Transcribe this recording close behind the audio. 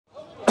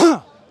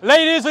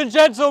Ladies and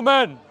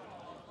gentlemen,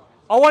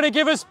 I want to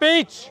give a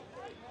speech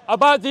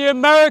about the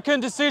American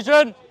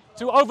decision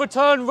to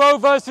overturn Roe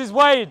versus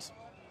Wade.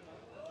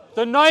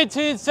 The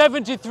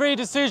 1973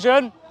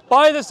 decision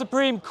by the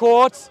Supreme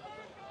Court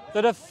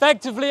that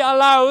effectively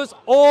allows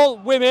all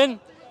women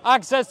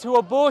access to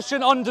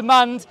abortion on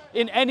demand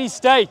in any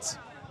state.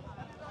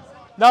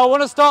 Now, I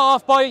want to start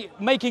off by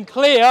making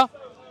clear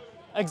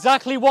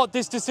exactly what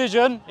this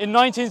decision in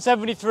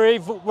 1973,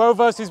 Roe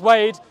versus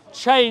Wade,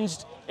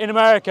 changed in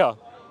America.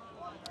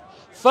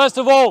 First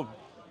of all,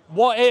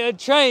 what it had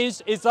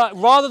changed is that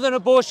rather than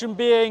abortion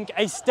being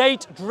a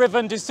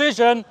state-driven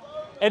decision,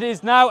 it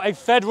is now a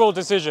federal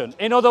decision.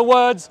 In other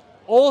words,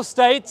 all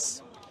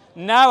states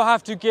now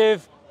have to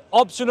give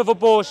option of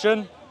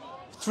abortion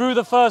through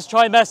the first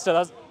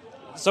trimester.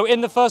 So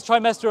in the first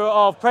trimester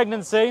of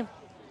pregnancy,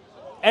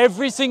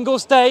 every single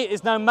state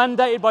is now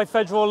mandated by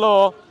federal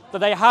law that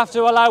they have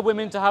to allow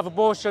women to have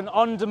abortion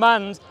on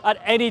demand at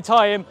any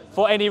time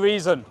for any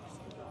reason.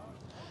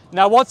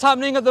 Now, what's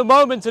happening at the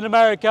moment in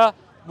America,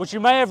 which you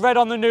may have read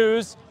on the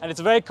news, and it's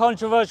a very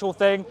controversial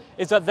thing,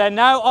 is that they're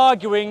now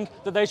arguing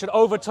that they should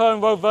overturn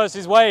Roe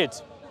versus Wade.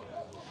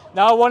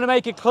 Now, I want to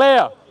make it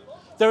clear,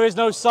 there is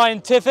no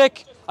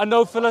scientific and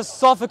no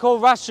philosophical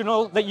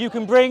rationale that you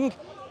can bring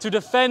to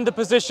defend the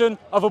position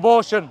of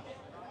abortion.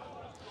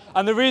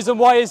 And the reason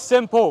why is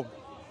simple.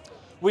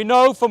 We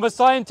know from a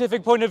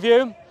scientific point of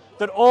view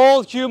that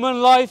all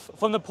human life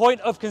from the point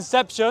of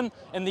conception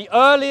in the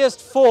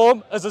earliest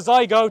form as a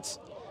zygote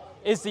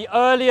is the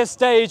earliest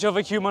stage of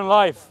a human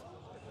life.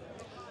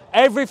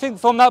 Everything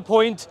from that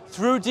point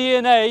through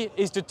DNA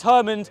is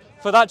determined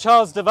for that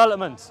child's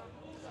development.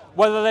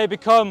 Whether they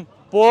become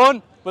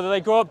born, whether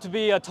they grow up to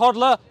be a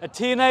toddler, a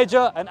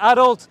teenager, an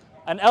adult,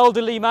 an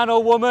elderly man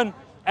or woman,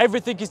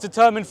 everything is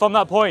determined from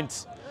that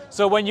point.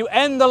 So when you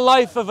end the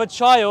life of a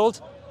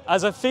child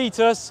as a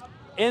fetus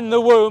in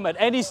the womb at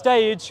any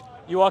stage,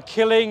 you are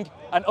killing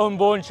an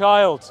unborn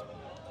child.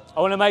 I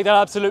want to make that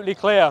absolutely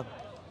clear.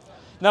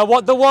 Now,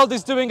 what the world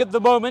is doing at the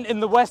moment, in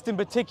the West in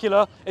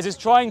particular, is it's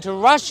trying to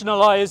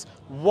rationalize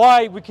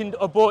why we can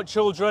abort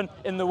children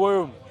in the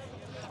womb.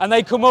 And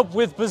they come up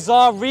with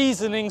bizarre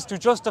reasonings to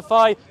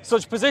justify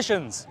such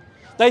positions.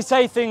 They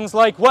say things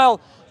like, well,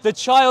 the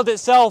child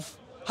itself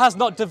has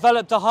not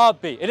developed a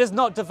heartbeat. It has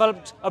not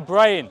developed a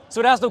brain,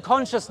 so it has no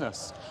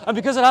consciousness. And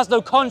because it has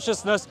no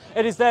consciousness,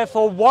 it is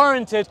therefore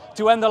warranted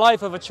to end the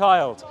life of a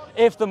child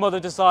if the mother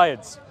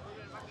decides.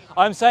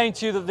 I'm saying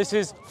to you that this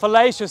is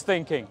fallacious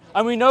thinking,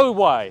 and we know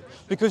why.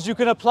 Because you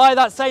can apply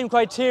that same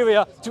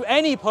criteria to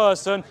any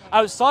person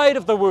outside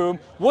of the womb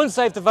once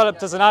they've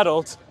developed as an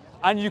adult,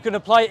 and you can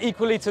apply it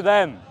equally to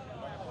them.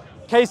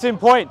 Case in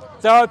point,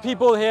 there are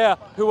people here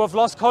who have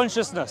lost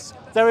consciousness.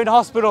 They're in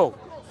hospital.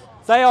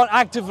 They aren't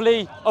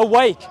actively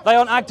awake. They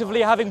aren't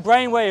actively having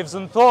brainwaves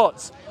and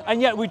thoughts.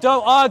 And yet we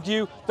don't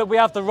argue that we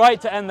have the right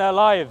to end their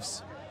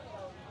lives.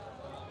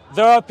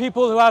 There are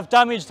people who have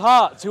damaged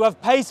hearts, who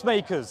have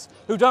pacemakers,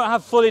 who don't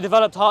have fully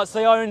developed hearts.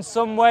 They are in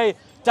some way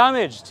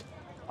damaged.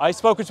 I've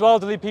spoken to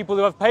elderly people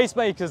who have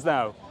pacemakers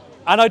now,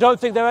 and I don't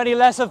think they're any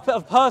less of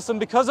a person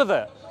because of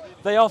it.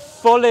 They are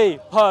fully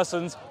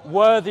persons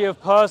worthy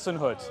of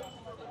personhood.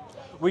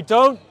 We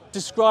don't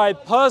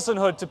describe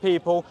personhood to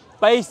people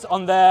based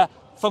on their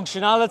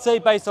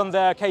functionality, based on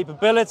their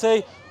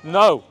capability.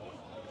 No.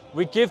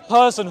 We give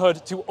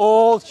personhood to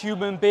all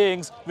human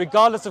beings,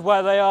 regardless of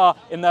where they are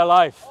in their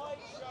life.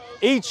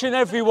 Each and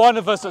every one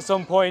of us at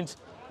some point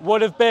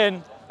would have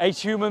been a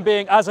human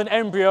being as an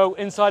embryo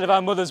inside of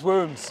our mother's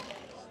wombs.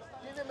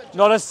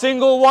 Not a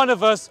single one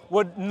of us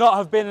would not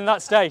have been in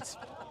that state.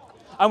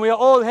 And we are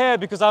all here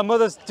because our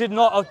mothers did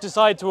not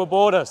decide to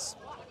abort us.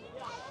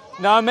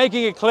 Now, I'm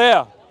making it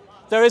clear.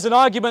 There is an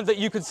argument that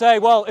you could say,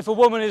 well, if a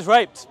woman is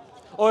raped,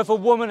 or if a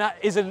woman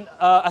is in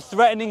a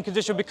threatening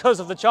condition because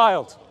of the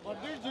child,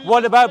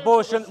 what about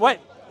abortion? Wait,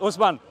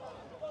 Usman.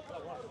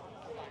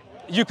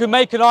 You can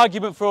make an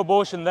argument for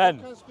abortion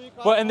then.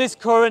 But in this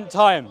current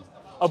time,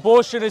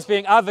 abortion is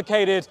being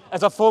advocated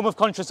as a form of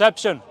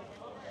contraception.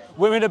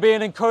 Women are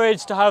being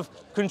encouraged to have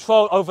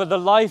control over the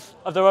life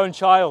of their own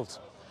child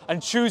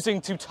and choosing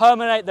to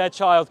terminate their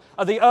child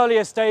at the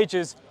earliest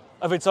stages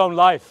of its own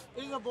life.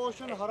 Is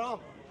abortion haram?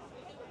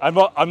 I'm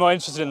not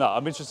interested in that.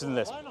 I'm interested in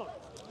this.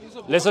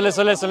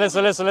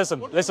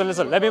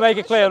 Listen. Let me make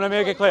it clear. Let me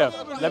make it clear.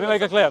 Usman. Let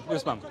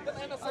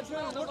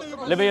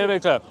me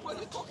make it clear.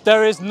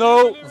 There is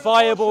no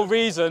viable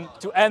reason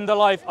to end the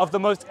life of the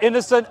most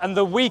innocent and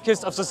the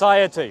weakest of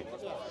society.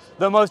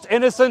 The most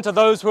innocent are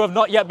those who have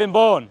not yet been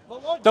born.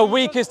 The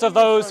weakest are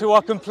those who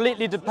are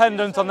completely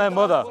dependent on their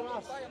mother.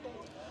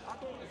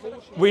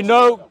 We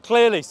know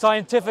clearly,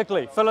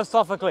 scientifically,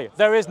 philosophically,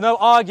 there is no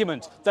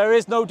argument, there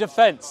is no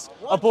defense.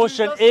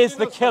 Abortion is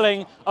the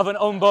killing of an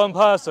unborn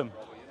person.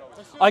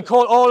 I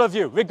call all of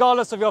you,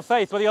 regardless of your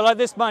faith, whether you're like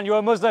this man, you're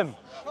a Muslim,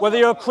 whether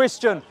you're a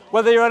Christian,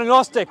 whether you're an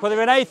agnostic, whether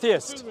you're an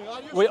atheist,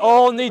 we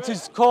all need to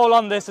call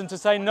on this and to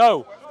say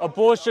no,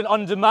 abortion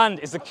on demand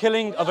is the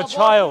killing of a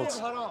child.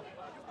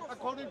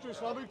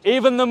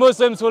 Even the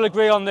Muslims will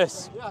agree on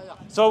this.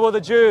 So will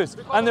the Jews.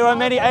 And there are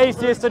many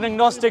atheists and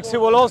agnostics who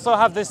will also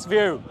have this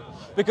view,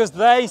 because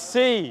they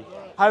see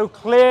how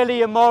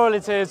clearly immoral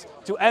it is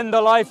to end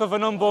the life of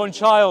an unborn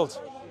child.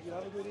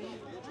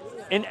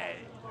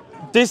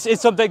 This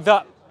is something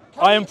that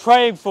I am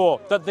praying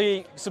for, that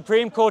the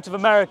Supreme Court of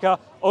America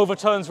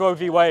overturns Roe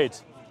v. Wade.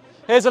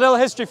 Here's a little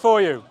history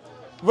for you.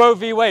 Roe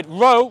v. Wade.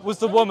 Roe was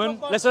the woman,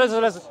 listen.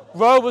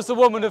 Roe was the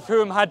woman of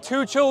whom had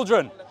 2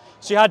 children.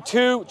 She had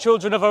 2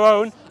 children of her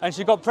own, and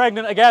she got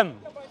pregnant again.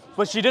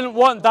 But she didn't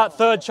want that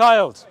 3rd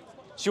child.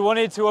 She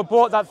wanted to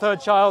abort that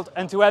 3rd child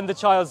and to end the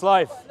child's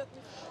life.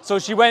 So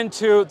she went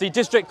to the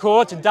district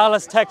court in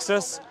Dallas,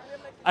 Texas,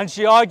 and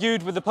she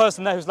argued with the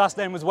person there whose last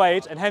name was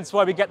Wade, and hence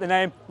why we get the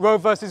name Roe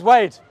versus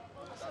Wade.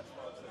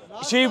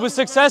 She was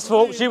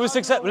successful.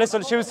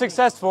 Listen, she was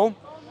successful.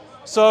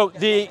 So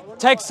the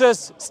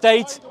Texas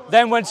state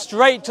then went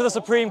straight to the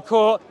Supreme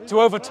Court to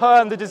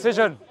overturn the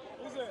decision.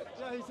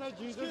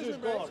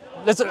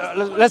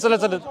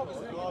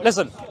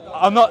 Listen.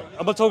 I'm not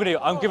talking to you.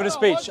 I'm giving a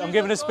speech.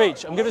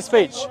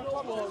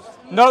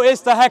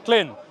 Notice the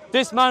heckling.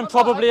 This man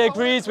probably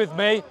agrees with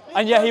me,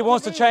 and yet he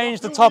wants to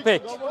change the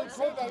topic.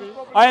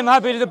 I am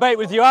happy to debate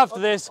with you after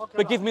this,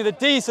 but give me the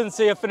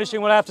decency of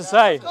finishing what I have to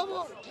say.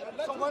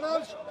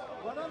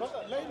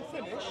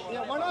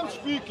 When I'm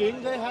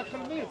speaking, they heckle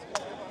me.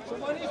 So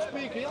when he's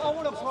speaking, I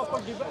want a proper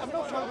debate. I'm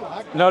not trying to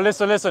heckle. No,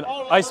 listen.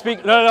 I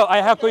speak. No,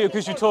 I heckle you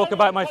because you talk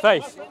about my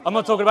faith. I'm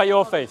not talking about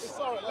your faith.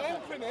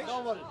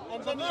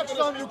 And the next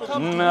time you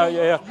come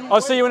yeah.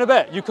 I'll see you in a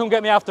bit. You come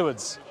get me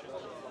afterwards.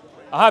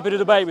 I'm happy to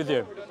debate with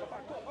you.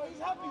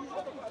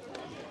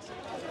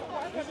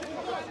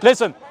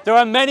 Listen, there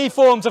are many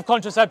forms of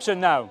contraception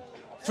now.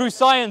 Through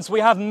science, we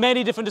have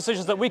many different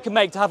decisions that we can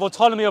make to have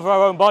autonomy over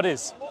our own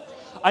bodies.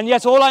 And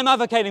yet all I'm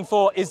advocating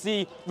for is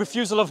the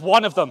refusal of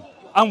one of them,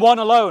 and one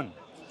alone.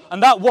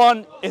 And that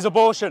one is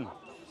abortion.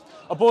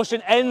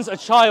 Abortion ends a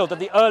child at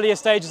the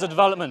earliest stages of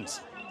development.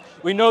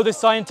 We know this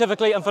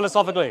scientifically and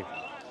philosophically.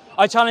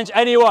 I challenge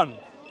anyone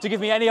to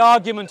give me any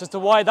argument as to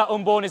why that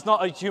unborn is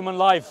not a human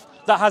life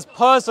that has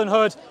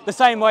personhood the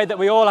same way that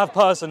we all have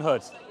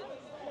personhood.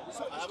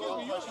 So,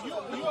 excuse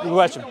me, you're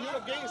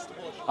against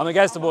abortion? I'm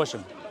against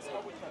abortion.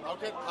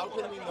 How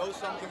can we know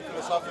something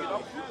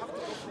philosophically?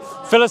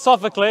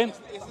 Philosophically,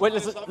 wait,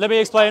 let me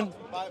explain.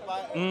 There's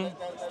no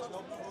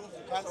proof.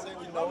 You can't say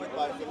we know it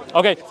by philosophy.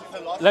 Okay,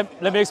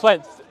 let me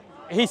explain.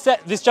 He said,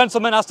 this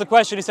gentleman asked a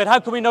question. He said, how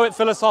can we know it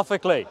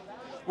philosophically?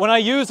 When I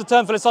use the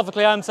term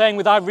philosophically, I'm saying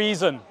without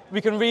reason.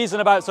 We can reason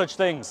about such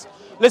things.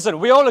 Listen,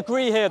 we all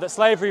agree here that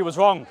slavery was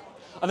wrong.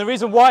 And the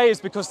reason why is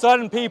because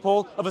certain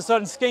people of a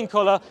certain skin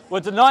colour were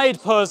denied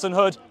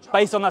personhood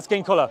based on that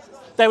skin colour.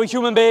 They were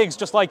human beings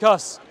just like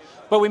us.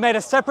 But we made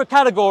a separate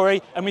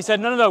category and we said,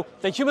 no,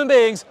 they're human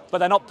beings, but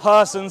they're not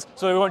persons,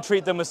 so we won't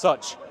treat them as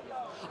such.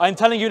 I'm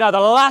telling you now, the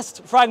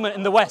last fragment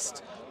in the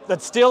West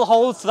that still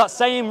holds to that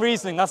same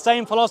reasoning, that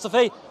same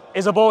philosophy,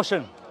 is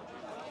abortion.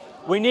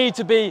 We need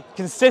to be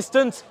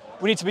consistent,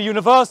 we need to be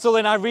universal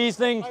in our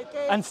reasoning,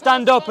 and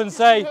stand up and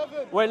say,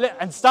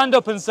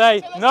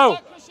 no,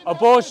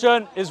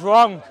 abortion is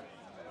wrong.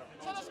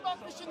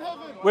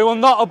 We will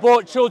not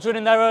abort children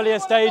in their earlier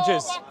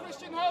stages.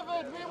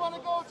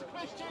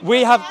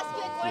 We have...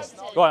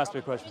 Go on, ask me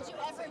a question. Did you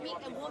ever meet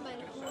a woman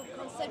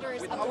who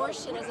considers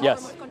abortion as a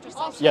Yes. form of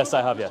contraception? Yes,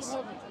 I have, yes.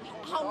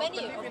 How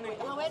many women?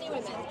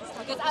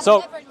 Because I've So,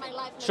 never in my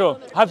life met a sure.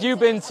 woman who Have you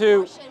been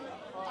considers to... abortion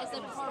as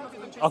a form of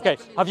contraception. Okay,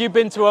 have you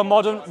been to a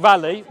modern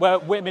rally where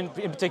women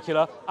in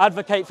particular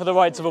advocate for the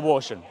rights of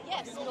abortion?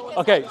 Yes.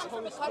 Okay. I'm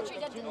from a country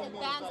that bans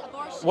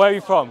abortion. Where are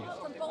you from?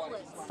 From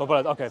Poland. For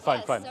Poland. Okay, fine,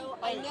 Yes, fine. So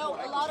I know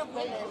a lot of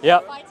women Yeah.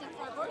 fighting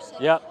for abortion,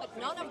 Yeah. but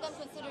none of them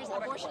considers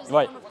abortion as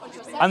Right. a form of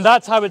contraception. And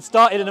that's how it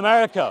started in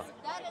America.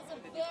 That is a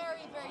very,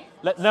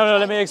 very...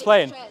 Let me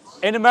explain.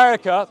 In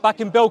America, back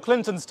in Bill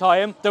Clinton's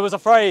time, there was a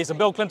phrase, and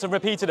Bill Clinton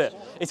repeated it.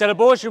 He said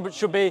abortion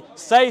should be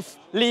safe,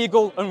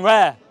 legal, and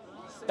rare.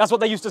 That's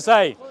what they used to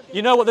say.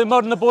 You know what the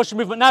modern abortion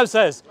movement now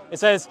says? It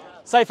says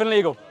safe and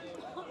legal.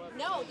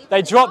 No,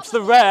 They dropped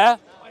the rare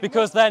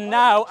because they're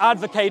now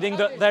advocating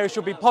that there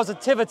should be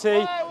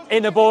positivity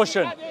in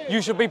abortion.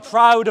 You should be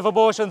proud of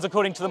abortions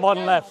according to the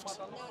modern left.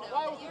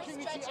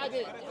 you're stretching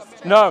it.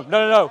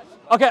 No.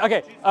 Okay.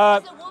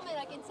 As a woman,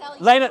 I can tell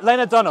you...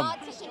 Lena Dunham,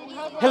 politician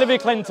means- Hillary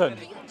Clinton.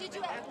 Did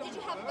you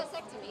have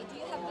vasectomy? Do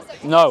you have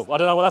vasectomy? No, I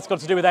don't know what that's got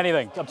to do with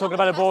anything. I'm talking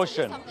about It has to do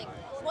abortion. something.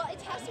 Well,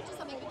 it has to do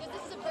something because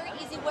this is a very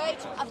easy way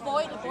to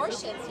avoid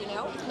abortions, you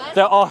know?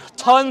 There are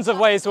tons of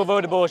ways to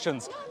avoid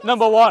abortions.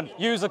 Number one,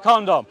 use a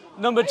condom.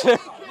 Number two,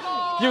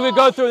 you could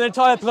go through an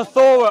entire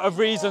plethora of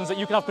reasons that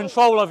you can have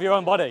control of your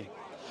own body.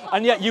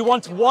 And yet you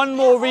want one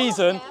more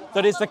reason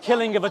that is the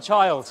killing of a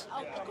child.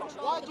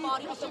 Control of the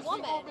body of the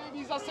woman.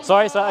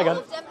 Sorry, say that All again.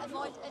 of them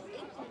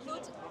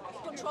include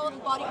control of the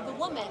body of the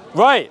woman.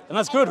 Right, and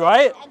that's good,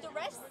 right? And the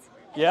rest?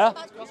 Yeah.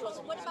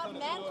 What about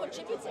men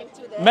contributing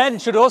to this? Men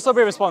should also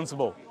be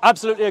responsible.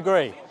 Absolutely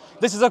agree.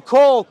 This is a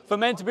call for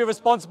men to be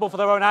responsible for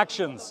their own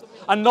actions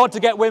and not to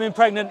get women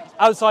pregnant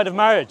outside of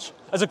marriage.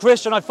 As a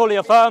Christian, I fully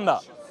affirm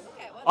that.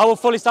 Okay, I will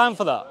fully stand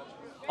for that.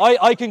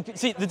 I can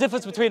see the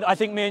difference between, I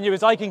think, me and you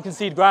is I can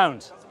concede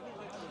ground.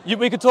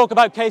 We could talk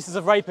about cases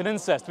of rape and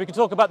incest. We could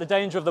talk about the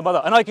danger of the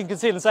mother, and I can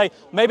concede and say,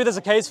 maybe there's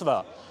a case for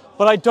that.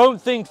 But I don't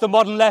think the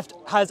modern left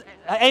has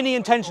any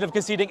intention of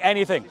conceding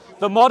anything.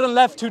 The modern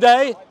left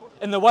today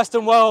in the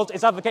Western world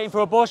is advocating for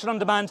abortion on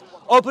demand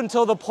up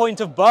until the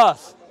point of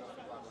birth.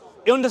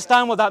 You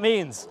understand what that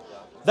means?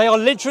 They are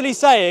literally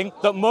saying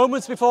that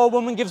moments before a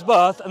woman gives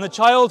birth and the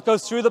child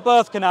goes through the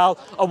birth canal,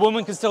 a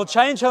woman can still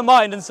change her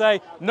mind and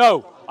say,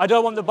 no, I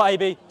don't want the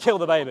baby, kill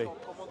the baby.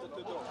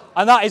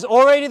 And that is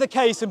already the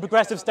case in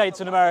progressive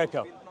states in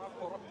America.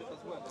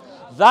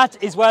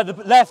 That is where the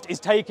left is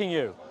taking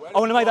you. I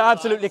want to make that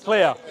absolutely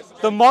clear.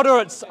 The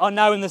moderates are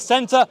now in the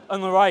centre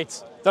and the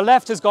right. The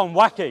left has gone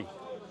wacky.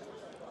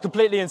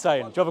 Completely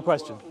insane. Do you have a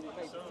question?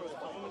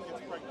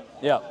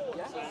 Yeah.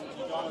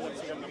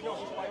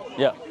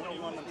 Yeah.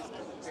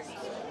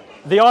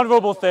 The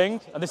honourable thing,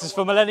 and this is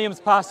for millenniums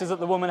past, is that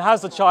the woman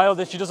has the child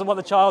if she doesn't want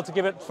the child to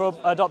give it for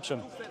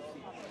adoption.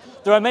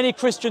 There are many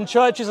Christian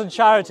churches and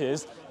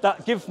charities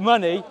that give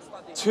money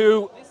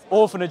to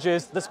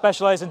orphanages that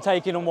specialise in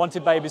taking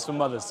unwanted babies from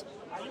mothers.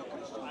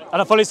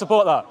 And I fully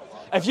support that.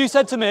 If you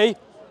said to me,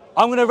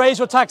 I'm going to raise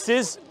your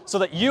taxes so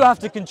that you have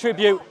to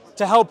contribute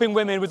to helping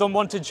women with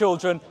unwanted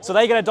children so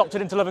they get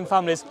adopted into loving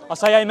families, I'll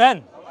say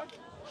amen.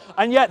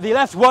 And yet the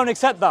left won't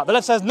accept that. The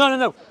left says, no, no,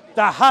 no,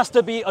 there has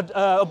to be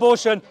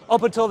abortion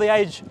up until the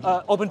age,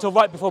 up until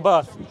right before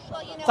birth.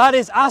 Well, you know, That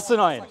is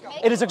asinine.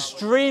 It is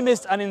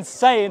extremist and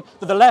insane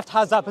that the left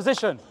has that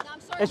position. no, I'm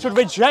sorry, It should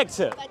reject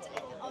it. But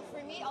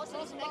for me, also,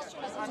 it's an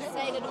extremism to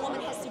say that a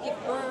woman has to give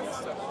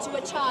birth to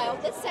a child,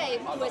 let's say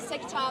to a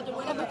sick child or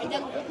whatever, and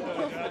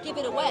then give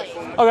it away.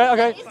 Okay,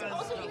 okay. It's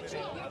also,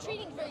 you're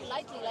treating it very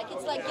lightly, like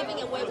it's like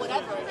giving away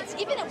whatever. It's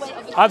giving away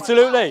of your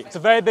Absolutely. life. It's a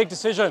very big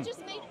decision.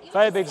 You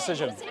Very just big say-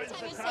 decision. At the same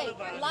time, you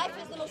say life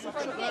is the most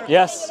important thing.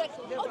 Yes.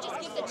 You're like, oh,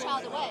 just give the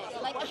child away.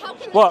 Like, how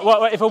can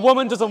What, if a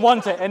woman doesn't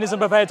want it and isn't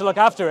prepared to look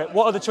after it,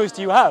 what other choice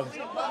do you have?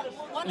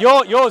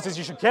 Yours is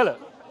you should kill it.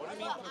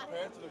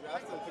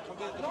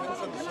 Depends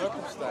on the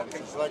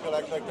circumstances. Like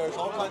there's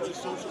all kinds of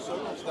social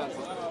circumstances.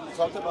 We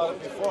talked about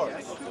it before.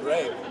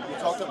 Rape. We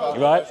talked about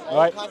Right, there's all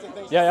right. kinds of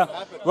things Yeah, that yeah. can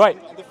happen. Right.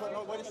 And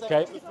no, wait a second.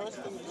 Okay. The first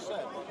thing you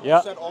said. Yeah.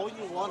 You said all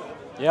you wanted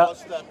Yeah.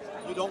 was that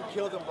you don't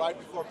kill them right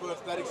before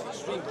birth. That is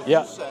extreme. But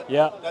Yeah, you said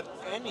yeah. that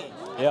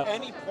Yeah. at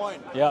any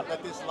point Yeah.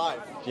 that this life,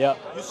 Yeah.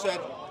 you said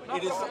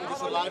it is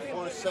a life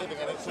worth saving,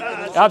 and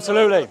it's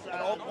Absolutely.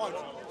 at all points.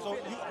 So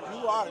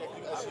you are,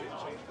 as you,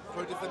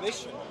 per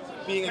definition,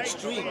 being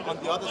extreme on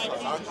the other side,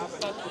 aren't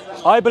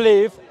you? I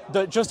believe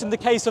that just in the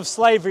case of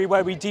slavery,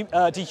 where we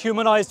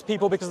dehumanized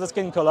people because of their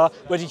skin color,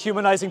 we're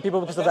dehumanizing people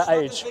because of their That's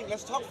not age. the thing.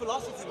 Let's talk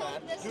philosophy,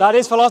 man. That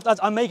is philosophy.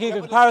 I'm making a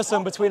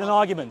comparison between an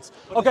argument.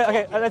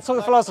 Okay, let's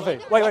talk philosophy.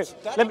 Wait.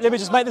 Let me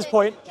just make this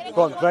point.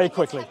 Go on, very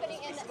quickly.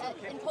 What's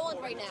happening in Poland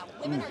right now?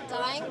 Women are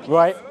dying because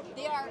Right.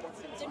 they are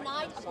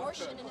denied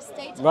abortion in a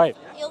state Right.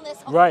 of illness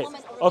of Right. a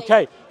woman or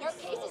Okay. baby. There are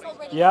cases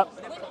already. Yep.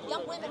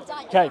 Young women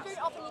die. Okay. And very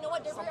often, you know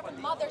what? They're very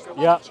often mothers of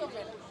Yep.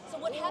 children. So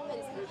what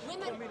happens?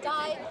 Women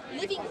die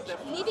leaving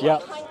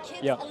Yep. behind kids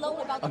Yep. alone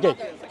without the Okay.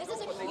 mother. This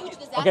is a huge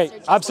disaster. Okay,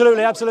 Just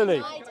absolutely, like absolutely.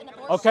 denied an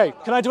abortion. Okay,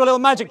 can I do a little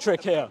magic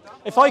trick here?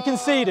 If I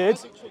conceded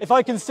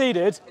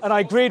and I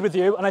agreed with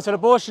you and I said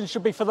abortion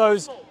should be for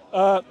those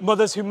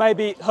mothers who may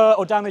be hurt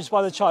or damaged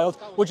by the child,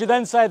 would you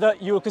then say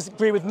that you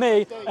agree with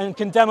me and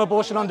condemn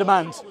abortion on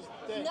demand?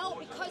 No,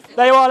 because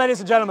There you are, ladies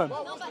and gentlemen.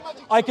 No, but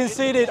I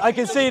conceded,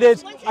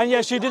 and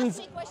yes, you didn't.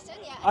 Question,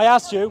 yeah. I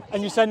asked you,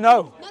 and you said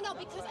no. No,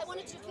 because I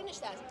wanted to finish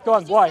that. Go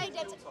on, Because you why? say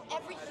that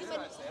every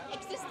human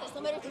existence,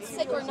 no matter if it's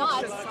sick or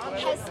not, has,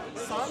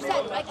 you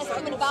said, right, as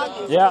human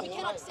values. Yeah. We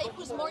cannot say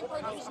who's more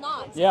important, who's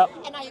not. Yeah.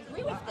 And I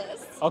agree with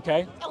this.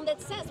 Okay, On that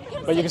sense, we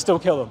cannot but you say can still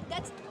kill them.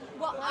 That's,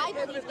 well, I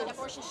believe that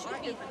abortion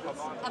should be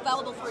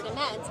available for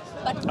demand,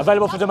 but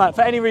Available for demand,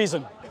 for any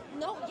reason.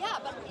 No, yeah,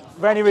 but it's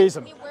For any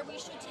reason. where we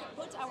should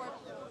put our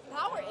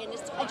power in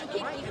is to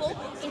educate people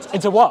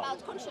Into what?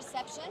 about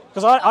contraception.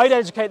 Because I'd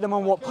educate them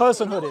on what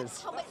personhood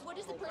is. What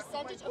is the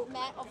percentage of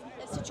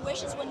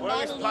situations when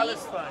men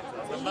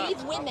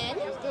leave women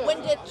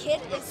when the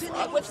kid is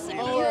with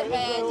severe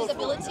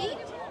disability?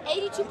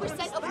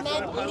 82% of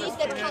men leave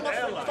that kind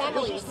of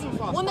families.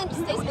 Women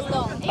stays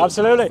alone. 80%.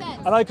 Absolutely,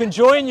 and I can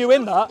join you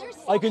in that.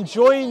 I can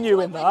join you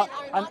in that,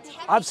 and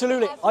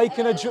absolutely, I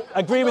can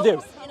agree with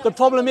you. The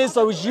problem is,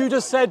 though, as you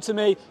just said to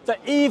me, that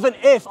even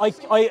if I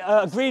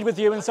agreed with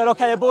you and said,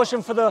 okay,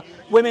 abortion for the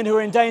women who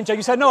are in danger,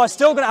 you said, no, I'm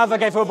still going to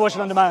advocate for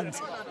abortion on demand.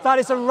 That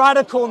is a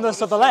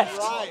radicalness of the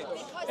left.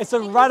 It's a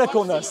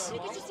radicalness.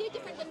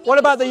 What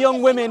about the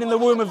young women in the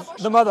womb of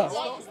the mother?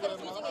 Instead of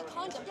using a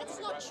condom, that's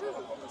not true.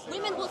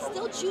 Women will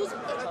still choose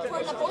for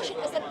an abortion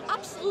as an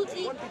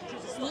absolutely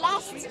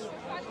last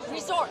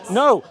resort.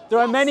 No, there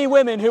are many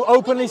women who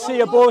openly see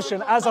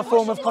abortion as a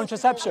form of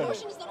contraception.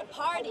 Abortion is not a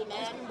party,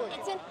 man.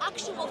 It's an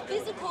actual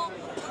physical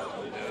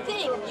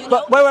thing. You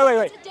But know?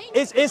 wait.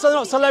 Is there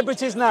not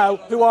celebrities now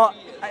who are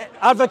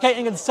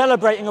advocating and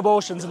celebrating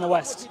abortions in the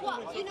West?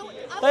 Well, you know,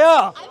 They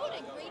are. I would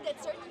agree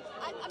that certain.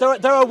 I'm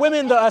there are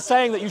women that are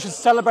saying that you should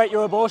celebrate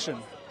your abortion.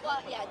 Well,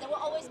 yeah, there will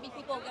always be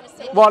people who are going to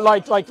say. What,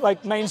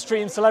 like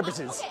mainstream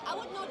celebrities? Okay, I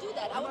would not do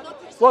that. I would not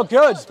criticize. Well,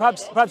 good. them.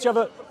 Perhaps you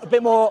have a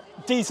bit more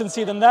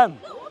decency than them.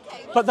 No,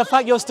 okay. But the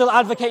fact you're still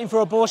advocating for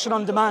abortion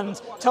on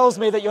demand tells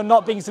me that you're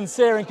not being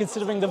sincere in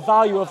considering the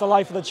value of the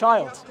life of the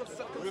child.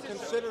 You're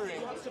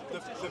considering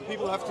the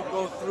people have to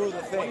go through the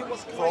thing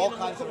for all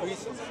kinds of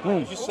reasons.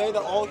 If you say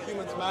that all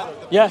humans matter,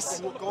 the Yes.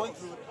 people who are going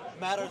through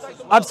it matters as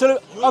well.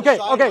 Absolutely. You Okay.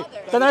 decided Okay.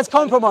 that Then let's it's-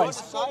 compromise.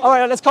 you decided All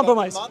right. Let's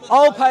compromise. that the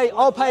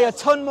I'll pay a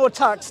ton more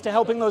tax to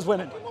helping those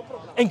women,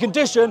 in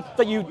condition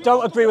that you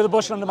don't agree with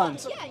abortion on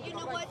demand. Yeah, you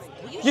know what?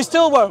 You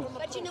still won't.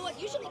 But you know what?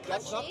 Usually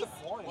countries. not the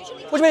point.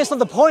 Usually What do you mean it's not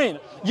the point?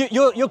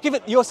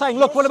 You're saying,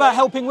 look, what about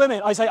helping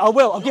women? I say, I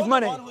will. I'll give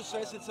money. You're the one who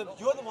says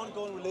you're the one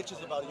going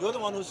religious about it. You're the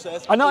one who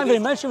says. I'm not it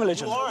even is- mentioning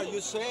religion. You are.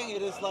 You're saying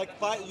it is like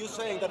you're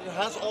saying that it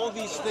has all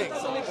these things.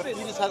 The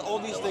fetus has all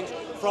these things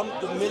from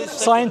the millisecond.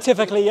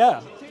 Scientifically,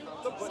 yeah.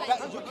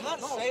 You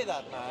can't say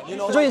that, man. You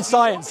know. What do you mean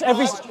science?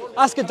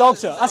 Ask a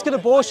doctor. Ask an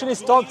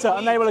abortionist doctor,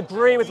 and they will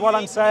agree with what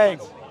I'm saying.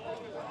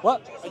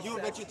 What? Are you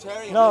a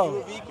vegetarian? No. Are you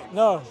a vegan?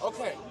 No.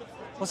 Okay.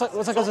 What's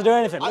that got to do with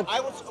anything? I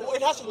would.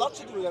 It has a lot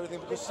to do with everything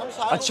because some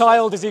science. A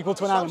child is equal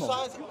to an some animal.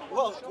 Science,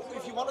 well,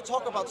 if you want to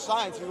talk about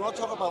science, if you want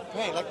to talk about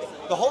pain, like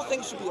the whole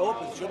thing should be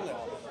open, shouldn't it?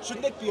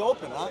 Shouldn't it be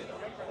open, huh?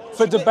 For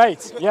Shouldn't it- debate,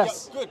 because-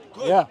 yes. Yeah,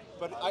 good. Yeah.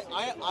 But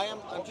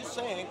I'm just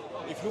saying,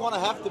 if you want to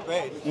have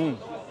debate,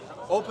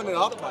 open it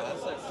up, man.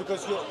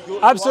 Because you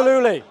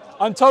Absolutely.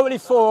 I'm totally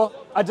for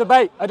a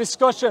debate, a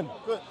discussion.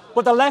 Good.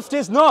 But the left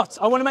is not.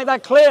 I want to make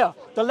that clear.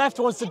 The left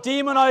wants to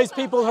demonize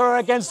people who are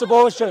against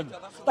abortion.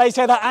 They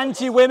say they're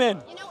anti-women,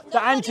 You know,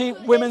 they're nobody who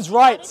anti-women's is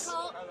rights.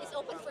 radical is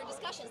open for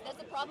discussions. That's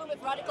the problem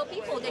with radical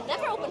people. They're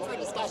never open for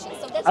discussions.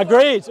 So that's Agreed,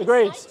 why it's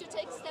agreed. nice to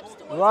take steps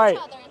towards Right. each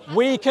other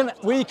and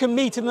have We can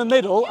meet in the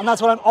middle, and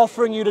that's what I'm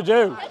offering you to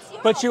do. That's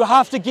your But you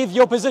have to give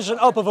your position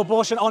up of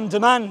abortion on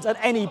demand at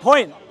any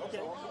point.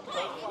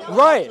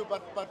 Right.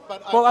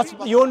 But Well,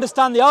 you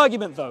understand the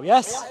argument, though,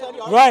 yes?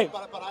 Right. Right.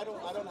 But I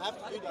don't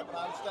have to do that. But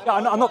I understand.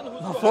 Yeah, I'm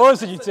not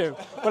forcing you to,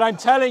 but I'm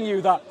telling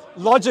you that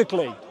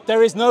logically,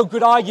 there is no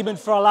good argument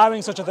for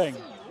allowing such a thing.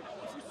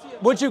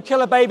 Would you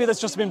kill a baby that's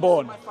just been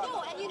born? No,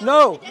 and you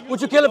know, No.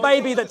 Would you kill a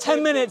baby that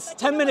 10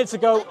 minutes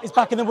ago is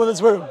back in the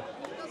mother's womb?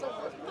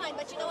 Fine,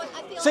 but you know what?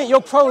 I feel See, like-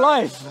 you're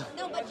pro-life.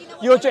 No, but you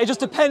know what? It just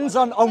depends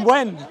on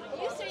when.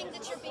 You're saying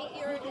that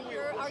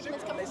your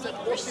arguments come from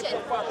being Christian.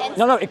 And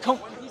No,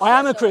 I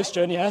am a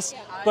Christian, yes,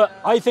 but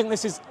I think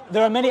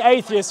there are many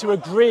atheists who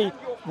agree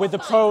with the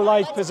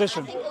pro-life But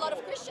position. I think a lot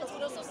of Christians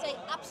would also say,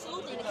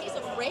 absolutely, in the case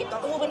of rape,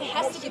 a woman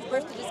has to give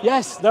birth to this baby.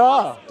 Yes, there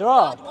are.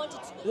 God wanted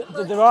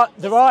her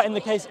There are in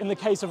the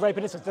case of rape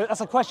and incest.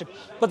 That's a question,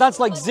 but that's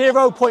like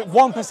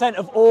 0.1%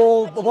 of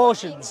all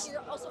abortions.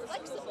 You're also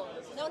flexible.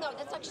 No,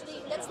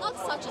 that's not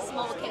such a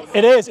small case.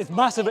 It is. It's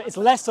massive. It's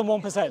less than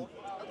 1%.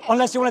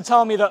 Unless you want to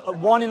tell me that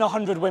 1 in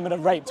 100 women are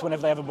raped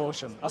whenever they have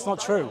abortion. That's not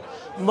true.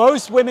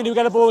 Most women who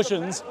get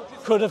abortions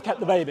could have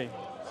kept the baby.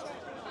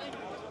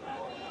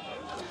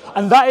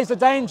 And that is the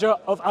danger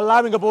of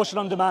allowing abortion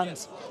on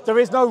demand. There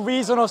is no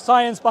reason or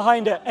science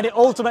behind it, and it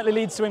ultimately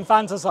leads to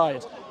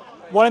infanticide.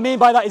 What I mean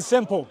by that is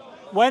simple.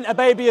 When a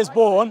baby is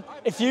born,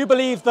 if you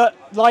believe that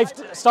life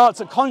starts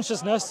at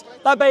consciousness,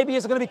 that baby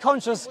is going to be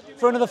conscious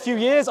for another few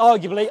years,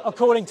 arguably,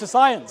 according to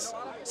science.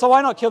 So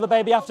why not kill the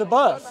baby after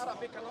birth?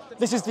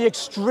 This is the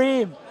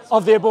extreme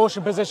of the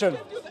abortion position.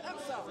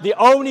 The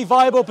only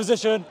viable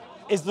position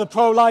is the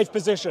pro-life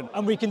position.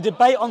 And we can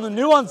debate on the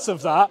nuance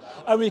of that,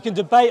 and we can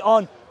debate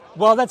on,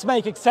 well, let's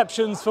make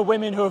exceptions for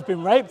women who have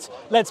been raped.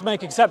 Let's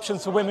make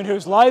exceptions for women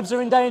whose lives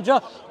are in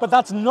danger. But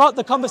that's not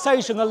the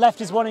conversation the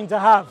left is wanting to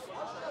have.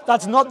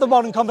 That's not the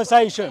modern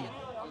conversation.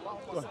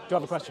 Do you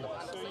have a question?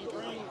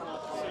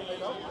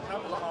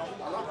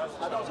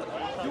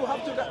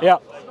 Yeah.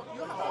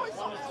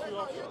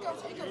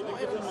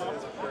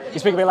 You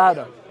speak a bit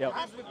louder.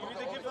 Yeah.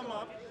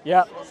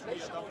 Yeah.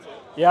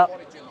 Yeah.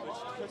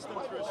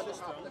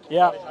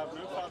 Yeah.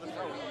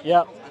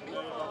 Yeah.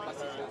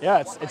 Yeah,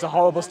 it's a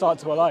horrible start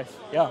to a life.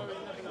 Yeah.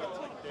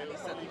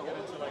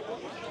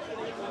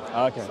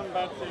 Okay.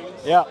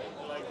 Yeah.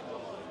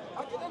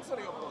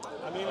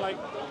 I mean, like,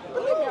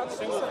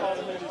 single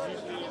fatherhood is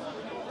usually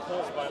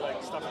caused by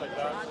like stuff like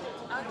that,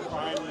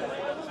 crime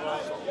as well.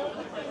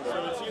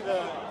 So it's either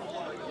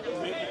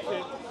make the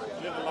kid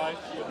live a life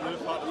with no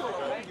father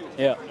figure,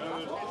 Yeah. no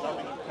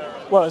loving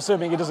parent, Well,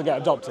 assuming he doesn't get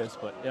adopted,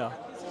 but yeah.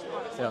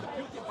 Yeah.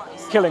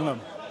 Killing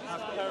them.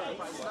 have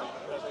parents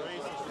that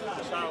raise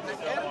the child as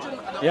their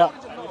own. Yeah.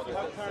 And if you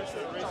have parents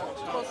that raise the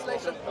child,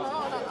 imagine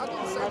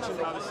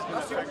how this is going to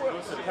affect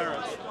both the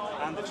parents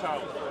and the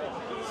child.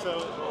 So,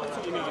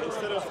 you know,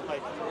 instead of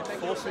like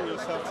forcing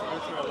yourself to go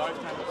through a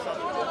lifetime of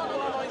suffering, or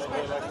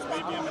like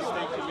maybe a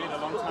mistake you made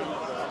a long time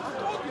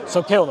ago,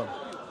 So kill them.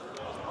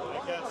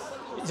 I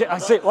guess. I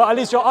see. Well, at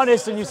least you're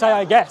honest and you say,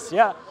 I guess.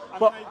 Yeah.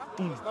 But, I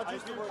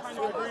do kind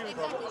of agree with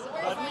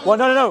them. well,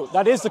 no.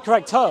 That is the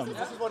correct term.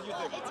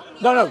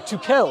 No, to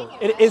kill.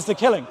 It is the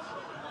killing.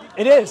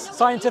 It is.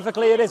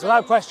 Scientifically, it is,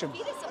 without question. The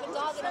fetus of a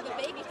dog and of a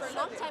baby for a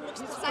long time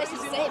looks precisely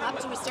the same.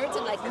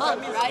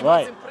 month, right?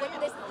 Right.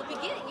 When it is the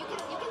beginning, you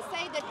can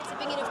say that it's the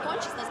beginning of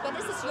consciousness, but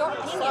this is your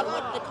opinion.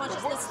 What the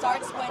consciousness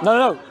starts when.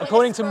 No. when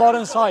According the to sperm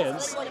modern collects,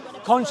 science, when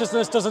it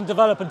consciousness sperm- doesn't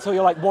develop until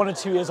you're like 1 or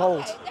 2 years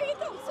old. Okay, there you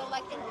go. So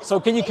like. So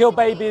can you kill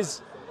basically-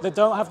 babies that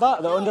don't have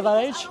that, that are under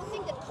that because age? I don't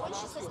think that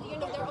consciousness.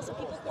 There are also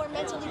people who are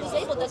mentally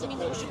disabled. Doesn't mean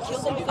that we should kill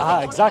them because. they Ah,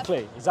 don't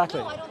exactly.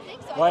 No, I don't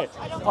think so. Right.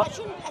 I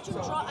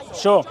shouldn't draw. I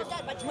Sure. draw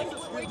that, but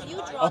where do you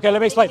draw? Okay, let me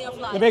the explain. beginning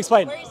of life? Let me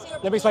explain. Where is your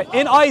Let me explain.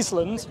 beginning In of life?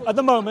 Iceland, at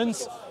the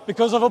moment,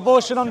 because of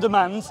abortion on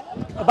demand,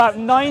 about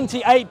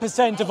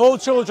 98% of all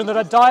children that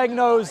are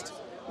diagnosed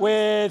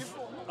with,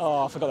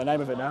 I forgot the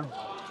name of it now,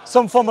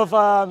 some form of,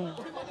 I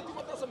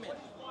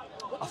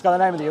forgot the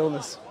name of the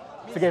illness.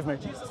 Forgive me.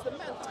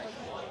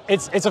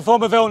 It's a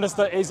form of illness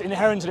that is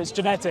inherited. It's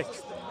genetic.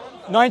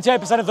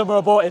 98% of them are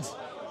aborted.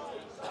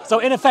 So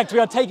in effect, we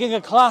are taking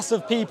a class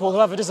of people who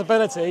have a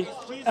disability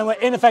and we're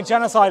in effect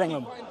genociding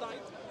them.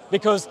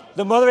 Because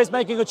the mother is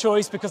making a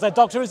choice, because their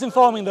doctor is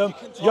informing them,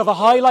 you have a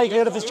high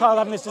likelihood of this child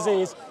having this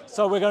disease,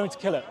 so we're going to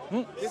kill it.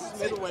 This is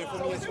middle way for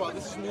me as well.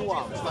 This is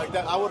nuance. Like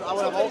that, I would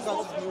have all kinds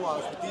of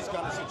nuance with these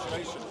kind of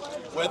situations.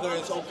 Whether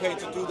it's okay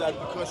to do that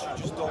because you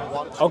just don't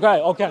want to.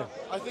 Okay.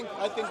 I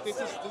think this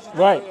is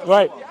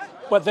Right.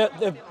 But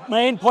the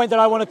main point that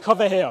I want to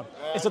cover here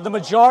is that the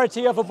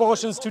majority of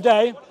abortions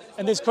today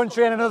in this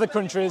country and in other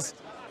countries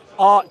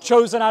are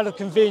chosen out of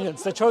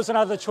convenience. They're chosen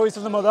out of the choice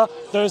of the mother.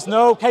 There's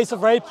no case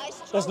of rape.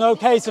 There's no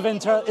case of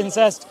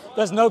incest.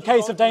 There's no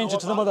case of danger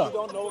to the mother. You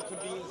don't know what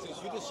convenience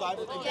is. You decide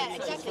what Yeah,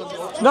 convenience is.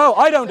 exactly. No,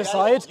 I don't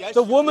decide. Yes,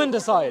 The you woman do.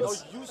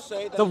 decides. No, you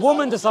say that The it's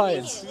woman not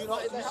decides. You know,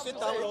 if you sit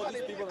down with all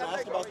these people and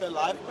ask about their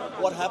life,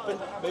 what happened,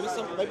 maybe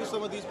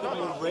some of these people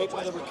were raped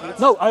when they were kids.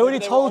 No, I already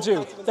Maybe they told were all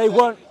you. kinds of They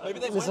incest. weren't- Maybe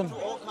they listen.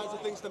 went through all kinds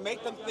of things to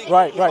make them think.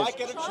 Right. If I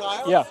get a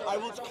child, Yeah. I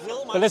will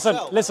kill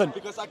myself. But listen.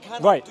 Because I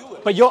cannot Right. do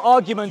it. But your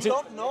argument You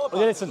is, don't know about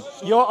listen.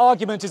 this. Your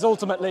argument is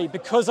ultimately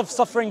because of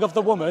suffering of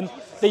the woman,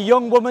 the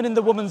young woman in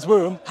the woman's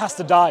womb has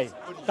to die.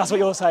 That's what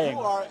you're saying.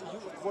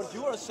 What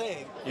you are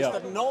saying Yeah. is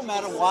that no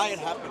matter why it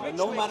happened, and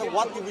no matter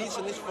what the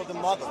reason is for the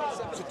mother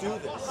to do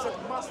this,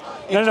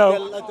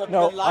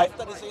 No, the life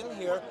that is in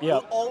here Yeah.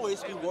 will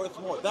always be worth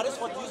more. That is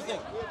what you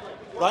think,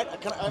 right?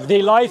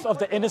 The life of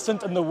the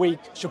innocent and the weak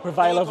should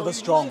prevail over the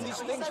strong. These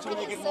things to We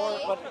make can it more,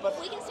 say,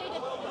 but we can say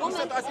that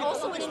woman is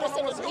also an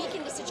innocent and weak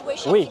in the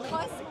situation Weak.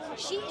 because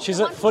she is She's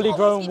the a one who's fully always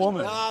grown giving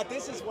woman. birth.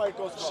 this is where it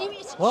goes She wrong.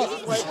 is, What? she's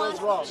This is where it the goes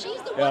one, wrong.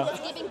 she's the Yeah. one that's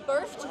giving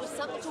birth to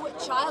a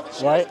child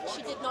that Right.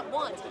 she did not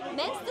want.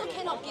 Men still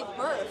cannot give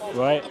birth.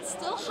 Right. It's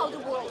still how the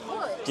world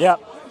works. Yeah.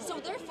 So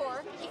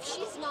therefore, if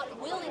she's not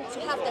willing to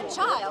have that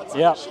child,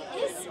 Yeah. she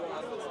is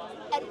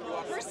a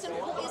person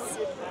who is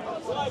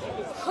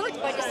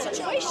hurt by the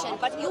situation,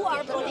 but you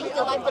are putting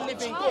the life of the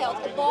child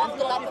above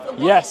the life of the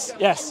woman. Yes, And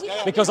we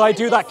have because been I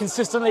doing do that this-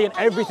 consistently in I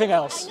know, everything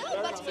else. I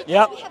know, but because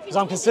Yep, we have been because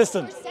I'm doing this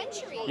consistent. for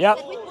centuries, Yep,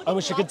 that we put and we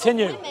the should life of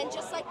continue. women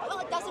just like, well,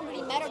 it doesn't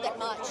really matter that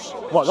much.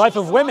 What, life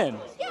of She's women?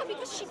 not- Yeah,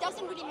 because she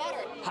doesn't really matter.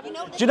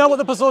 Do you know what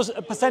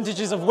the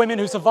percentages of women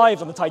who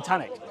survived on the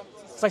Titanic?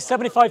 It's like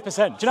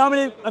 75%. Do you know how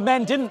many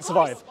men didn't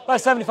survive? About Yeah,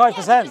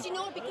 75%. because you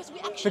know, because we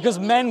actually Because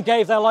need- men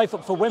gave their life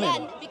up for women.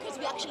 Again, because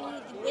we actually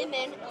need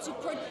women to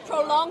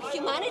prolong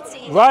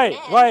humanity. not Right,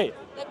 men. right.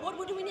 Like,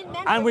 what do we need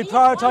men And for? we need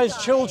one prioritize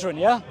guy. children,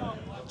 yeah?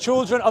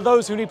 Children are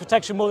those who need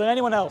protection more than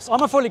anyone else.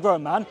 I'm a fully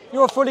grown man.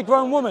 You're a fully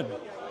grown woman.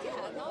 Yeah,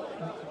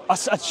 no.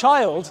 A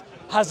child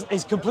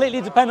is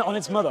completely dependent on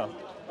its mother.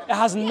 It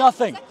has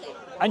nothing. exactly.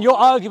 And you're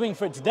arguing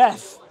for its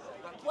death.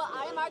 Well,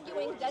 I am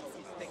arguing that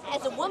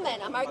as a woman,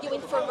 I'm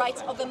arguing for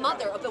rights of a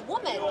mother, of a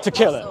woman. To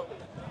kill it. also.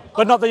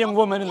 But not the young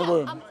woman in the Yeah,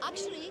 womb. I'm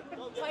actually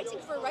fighting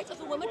for rights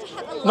of a woman to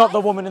have a life. Not the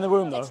woman in the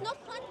womb, though. That's not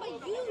planned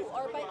by you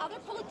or by other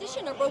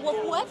politicians or by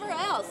whoever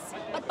else,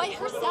 but by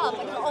herself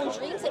and her own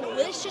dreams and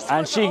wishes for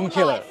And she her can own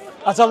kill life.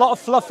 it. That's a lot of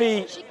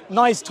fluffy,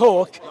 nice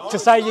talk to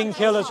say you can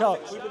kill a child.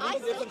 I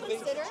still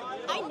consider,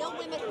 I know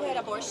women who had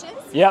abortions.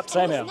 Yep,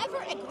 same It here. was never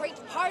a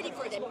great party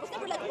for them. It was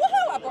never like,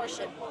 woohoo,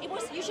 abortion. It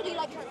was usually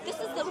like, this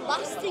is the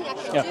last thing I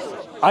can Yeah. do.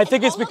 I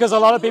think And it's all because a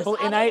them lot of use people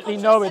other innately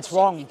know it's contraception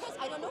wrong. Because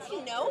I don't know if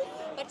you know,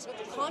 but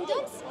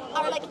condoms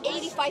are like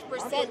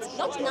 85%,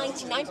 not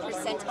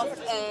 99% of,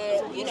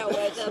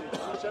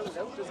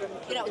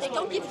 they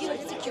don't give you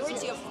the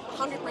security of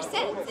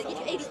 100%. They give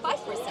you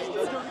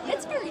 85%.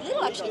 That's very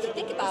little, actually, if you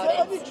think about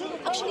it.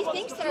 Actually,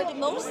 things that are the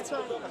most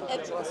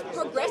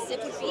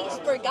progressive would be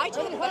for a guy to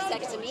have a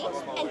vasectomy,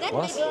 and then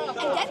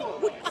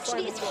would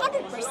actually it's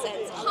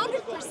 100%.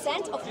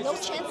 100% of no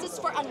chances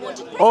for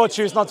unwanted pregnancy. Or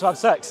choose not to have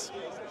sex,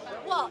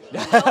 Well,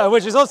 you know,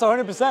 which is also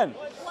 100%.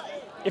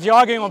 If you're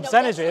arguing on that's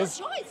your percentages,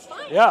 choice, fine.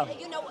 yeah.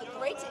 You know, a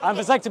great. And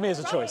vasectomy is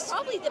a choice.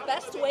 Probably the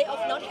best way of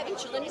not having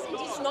children is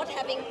indeed not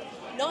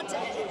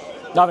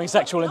having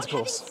sexual not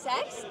intercourse.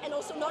 having sex and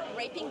also not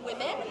raping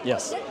women.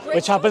 Yes, They're great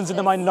which happens in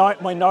the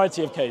choices.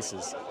 minority of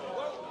cases.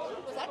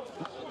 Was that?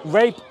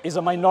 Rape is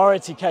a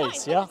minority Fine,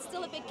 case, but yeah? it's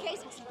still a big case.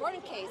 It's an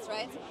important case,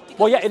 right?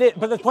 Well, yeah, it is.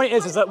 But the point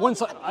is that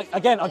once,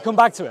 I come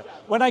back to it.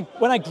 When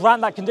I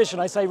grant that condition,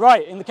 I say,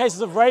 right, in the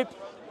cases of rape,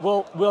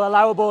 we'll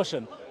allow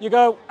abortion. You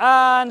go,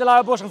 and allow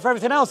abortion for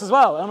everything else as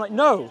well. And I'm like,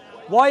 no,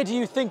 Why do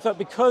you think that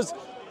because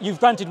you've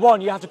granted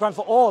one, you have to grant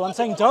for all? I'm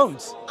saying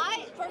don't.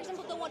 I, for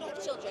example, don't want to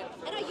have children,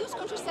 and I use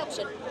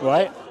contraception.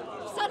 Right.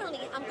 Suddenly,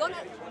 I'm gonna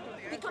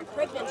become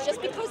pregnant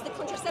just because the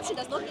contraception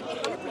does not give me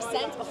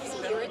 100% of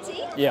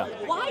security. Yeah.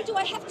 Why do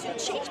I have to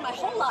change my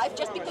whole life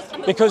just because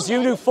I'm a Because you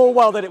woman? knew full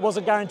well that it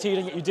wasn't guaranteed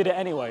and yet you did it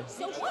anyway.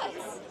 So what?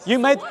 You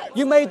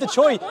made the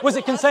choice. Was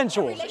it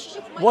consensual?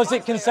 Relationship with my Was it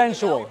partner,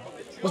 consensual? you know?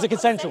 Was it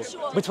consensual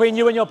Consensual. between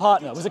you and your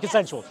partner? Was it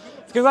consensual?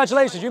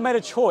 Congratulations, you made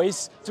a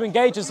choice to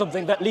engage in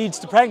something that leads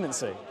to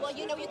pregnancy. Well,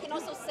 you know, you can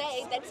also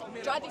say that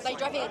by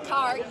driving a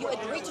car, you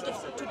agree to the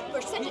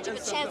percentage of a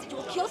chance that you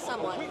will kill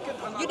someone.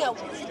 You know,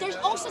 there's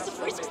all sorts of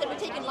risks that we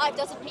take in life.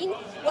 Doesn't mean,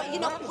 well, you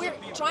know, we're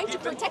trying to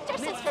protect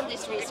ourselves from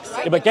these risks,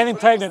 right? Yeah, but getting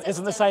pregnant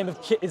isn't the same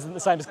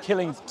as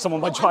killing someone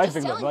by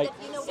driving them, right?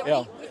 That, you know, that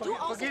Yeah. we do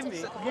all Forgive me,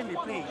 sorts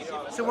of- please.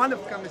 It's a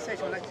wonderful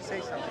conversation. I'd like to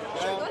say something.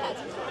 Sure, go ahead.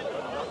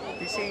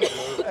 You see,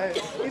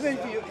 even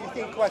if you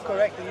think quite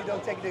correctly, you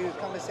don't take the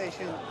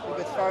conversation a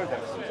bit further.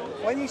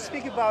 When you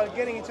speak about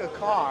getting into a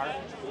car,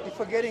 you're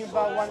forgetting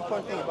about one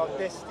important thing, about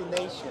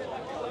destination.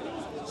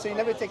 So you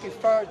never take it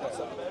further.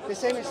 The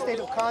same is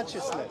state of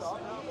consciousness.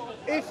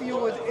 If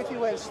you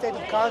have a state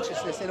of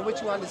consciousness in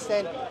which you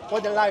understand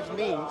what the life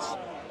means,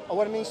 or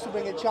what it means to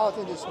bring a child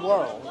into this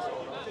world,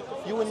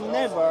 you will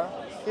never,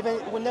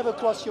 it will never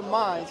cross your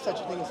mind such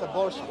a thing as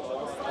abortion.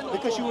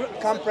 Because you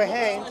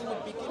comprehend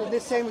in the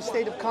same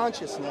state of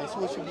consciousness,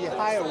 which would be a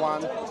higher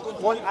one,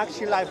 what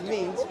actually life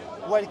means,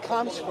 where it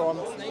comes from,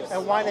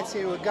 and why, let's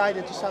say, you were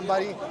guided to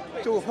somebody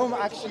to whom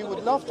actually you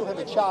would love to have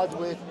a child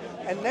with,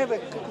 and never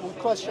would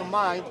cross your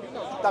mind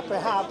that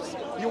perhaps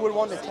you would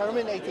want to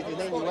terminate it in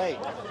any way.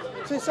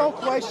 So it's all a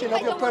question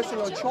of your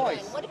personal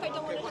choice. What if I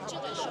don't want to have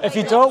children? Should If I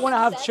you not don't want to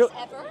have sex children,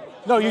 ever?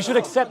 no, you should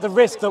accept the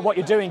risk that what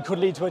you're doing could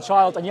lead to a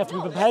child, and you have to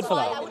be prepared for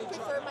That's why I that. would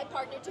prefer my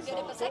partner to get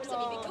a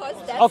vasectomy because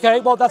that's Okay,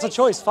 well that's a great.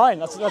 choice. Fine,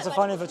 that's Yeah, a but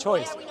fine of a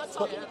choice. Why are we not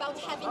talking about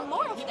having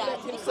more of that?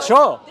 Because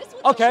Sure. this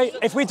would Okay, actually-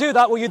 if we do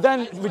that, will you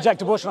then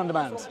reject abortion on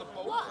demand?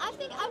 Well, I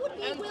think I would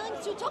be willing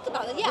to talk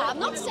about it. Yeah, I'm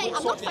not saying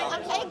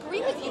I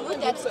agree with you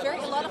that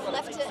a lot of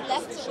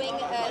left-wing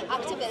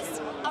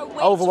activists are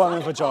way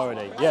Overwhelming too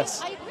majority, radical.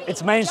 yes. I agree.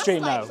 It's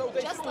mainstream just now.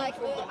 Just like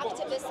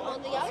activists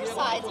on the other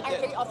side are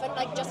very often,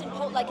 like just in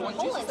Poland,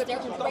 they're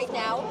right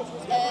now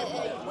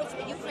with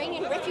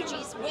Ukrainian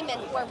refugees, women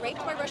who are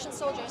raped by Russian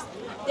soldiers,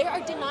 they are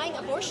denying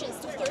abortions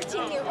to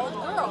 13-year-old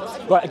girls.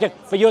 Right, again,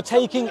 but you're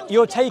taking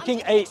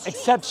a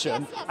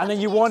exception, and then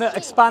you want to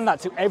expand that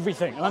to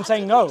everything, and I'm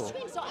saying no.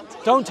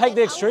 Don't take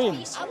the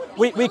extremes.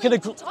 We can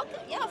agree.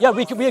 Yeah,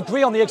 we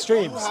agree on the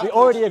extremes. We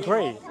already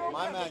agree.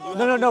 My man, you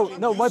No, have no, to-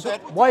 no. you My,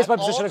 said why is my at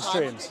all position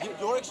times- extremes?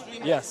 Your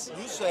extreme. Yes.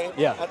 You say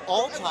Yeah. at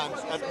all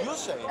times. You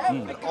say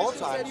at all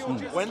times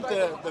when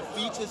the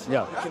fetus.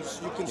 Yeah.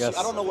 You can Yes. see.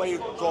 I don't know where you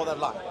draw that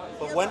line,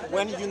 but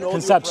when you know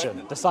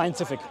Conception, the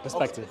scientific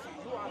perspective.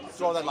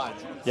 draw that line.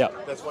 Yeah.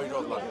 That's why you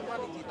draw the line.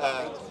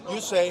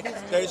 You say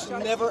there is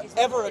never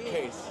ever a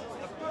case.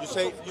 You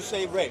say rape. You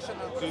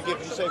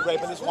say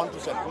rape, and it's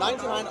 1%.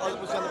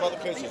 99% of other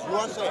cases, you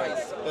are saying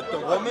that the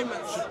woman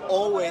should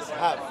always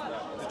have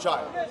the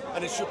child,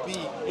 and it should be.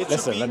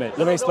 Listen, let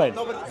me explain.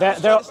 No, but There-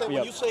 I'm there trying are- to say, yeah.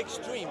 when you say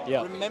extreme,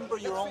 Yeah. remember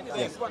your own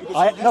thing. Because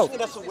I- you're no. using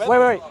it as a weapon,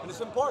 Wait. and it's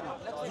important.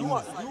 You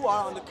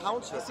are on the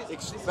counter.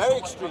 Very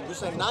extreme. You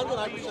say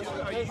 99% of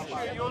the cases.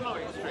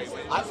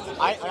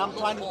 I'm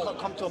trying to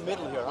come to a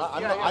middle here.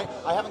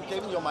 I haven't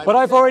given you my. But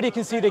I've already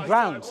conceded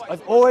ground.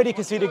 I've already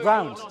conceded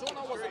ground.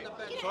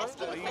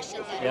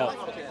 Yeah.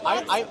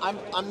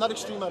 I'm not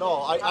extreme at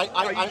all. I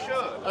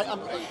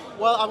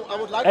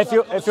would like. If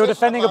you're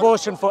defending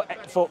abortion.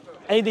 abortion for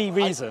any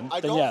reason, I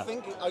then don't yeah.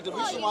 think the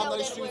reason why I'm not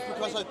extreme is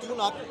because I do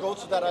not go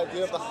to that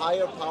idea of the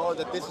higher power,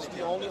 that this is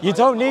the only. You higher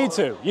don't need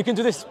power. to. You can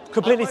do this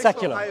completely Higher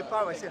secular.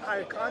 power, I say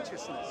higher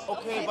consciousness.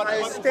 Okay, but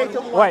Higher state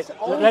of Wait, one's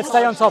own let's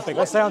stay on topic.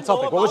 Let's stay on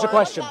topic. What was your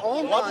question?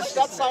 What is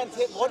that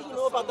scientific? What do you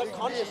know about that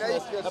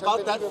consciousness?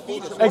 About that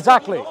fetus?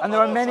 Exactly. And there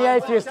are many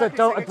atheists that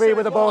don't agree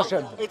with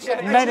abortion.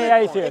 Many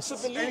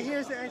atheists. And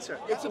here's the answer.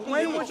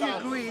 When would you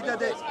agree that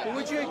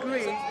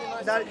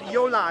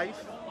your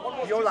life,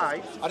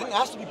 I didn't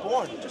ask to be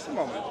born. just a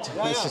moment.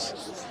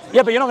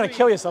 Yeah, but you're not going to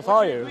kill yourself,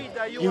 are you?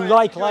 You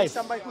like you are life.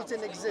 somebody who's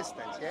in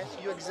existence, yes?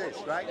 You exist,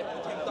 right?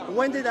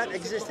 When did that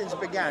existence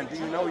began? Do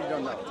you know or you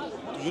don't know?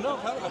 Do you know?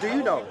 Do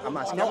you know? I'm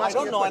asking. No, I'm I asking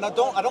don't you know, a and I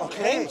don't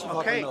claim to Okay,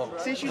 fucking know.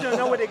 since you don't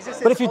know what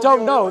existence But if you of don't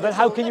your- know, then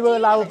how can you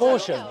allow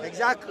abortion?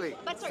 Exactly.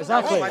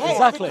 Exactly, Hey,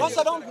 exactly. Because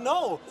I don't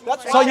know.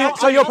 That's So why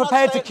so you're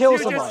prepared to kill You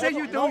just someone? said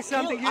you're doing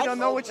something you don't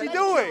know what you're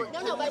doing.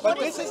 No, but But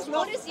this is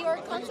not- what is your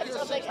concept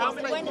of like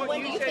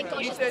when do you think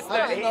consciousness that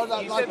started?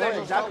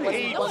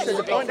 Exactly. he No,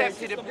 accepted it's-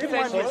 the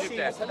percentage of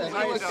death. What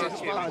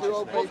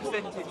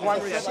percentage One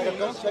of receives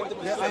babies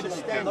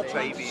understand that you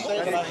think is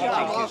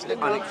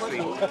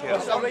unextreme to kill?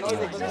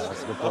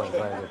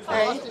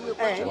 and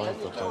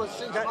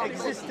that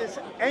existence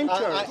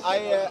enters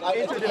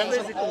into the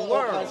physical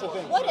world.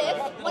 What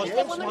if the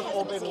woman has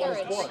a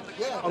miscarriage?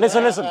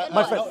 Listen,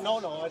 my friend. No.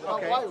 Then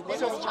this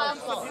child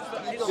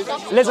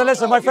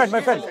Listen, my friend.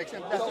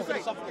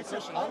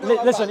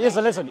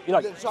 Listen.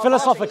 You're like,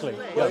 philosophically,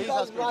 Well,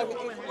 that's life.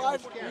 If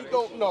life you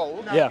don't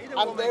know, Yeah.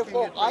 and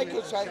therefore I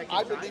could say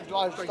I believe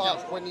life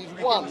starts when he's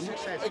one,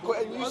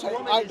 and you say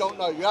I don't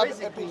know. You have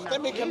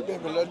epistemic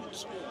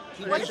ambivalence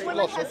to this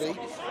philosophy.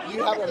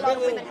 You have a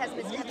middle.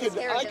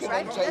 I can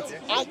then say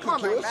I could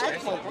cure a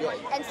sex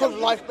because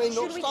life may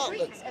not start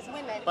then.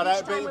 But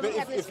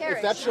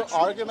if that's your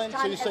argument,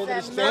 so you say that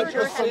it's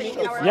dangerous for me.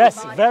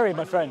 Yes, very,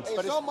 my friend.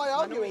 It's not my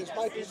argument, it's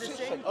my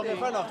position. Okay,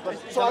 fair enough. But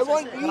So I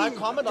want can I you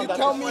comment on to that?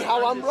 tell me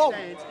how I'm wrong.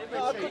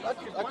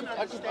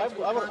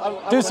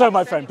 Do so,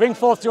 my friend. Bring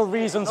forth your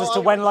reasons as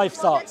to when life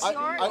starts.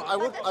 I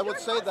would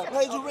say that.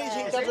 There's a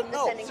reason he doesn't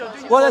know.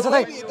 Well, that's the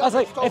thing. That's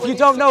like, if you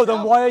don't know,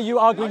 then why are you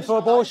arguing for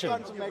abortion?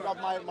 To make up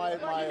my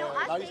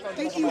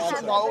Did you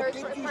know?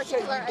 Did you say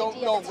you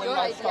don't know when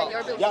life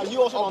starts? Yeah,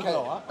 you also don't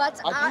know, huh? But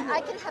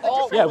I can have a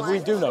different Yeah, one. we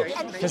do know.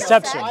 And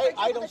Conception.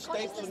 I don't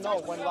state to know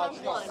when life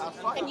starts.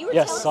 And you were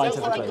Yes, telling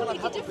something scientifically.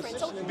 completely different.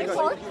 So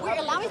therefore, we're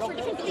allowing for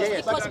different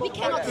beliefs because we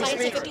cannot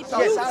scientifically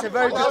prove. Yes, it's a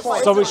very good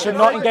point. So we should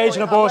not engage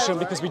in abortion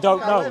because we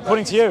don't know,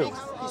 according to you.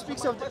 He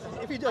speaks of,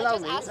 if you allow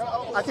me,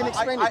 I can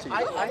explain it to you.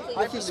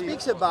 What he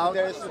speaks about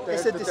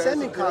is a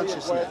descending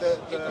consciousness.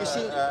 You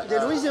see,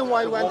 the reason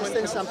why we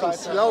understand something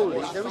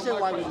slowly, the reason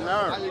why we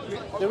learn,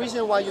 the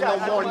reason why you know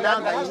more now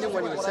than you knew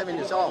when you were 7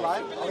 years old,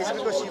 is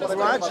because you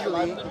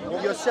gradually,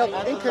 yourself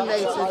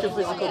incarnates into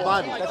physical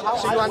body.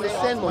 So you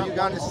understand more, you can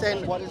understand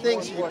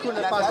things you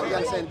couldn't possibly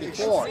understand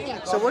before.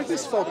 So what he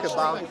spoke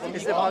about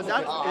is about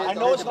that,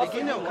 the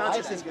beginning of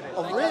consciousness,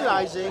 of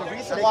realizing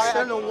the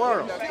external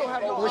world,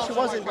 which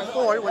wasn't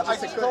before. It was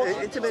just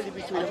intimately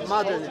between a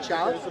mother and a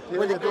child,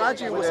 when it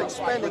gradually was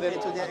expanding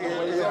into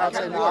the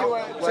outside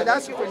world. So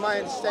that's, from my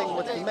understanding,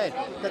 what he meant.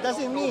 That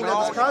doesn't mean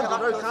that this the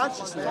very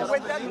consciousness,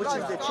 which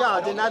is the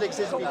child, did not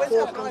exist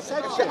before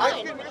conception.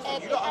 I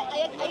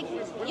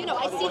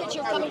see that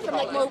you're coming from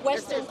like more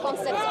Western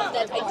concepts of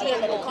that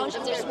idea of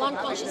conscience. There's one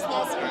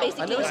consciousness,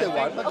 basically. I never said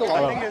one, but go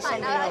Okay, on.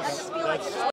 fine. I just feel like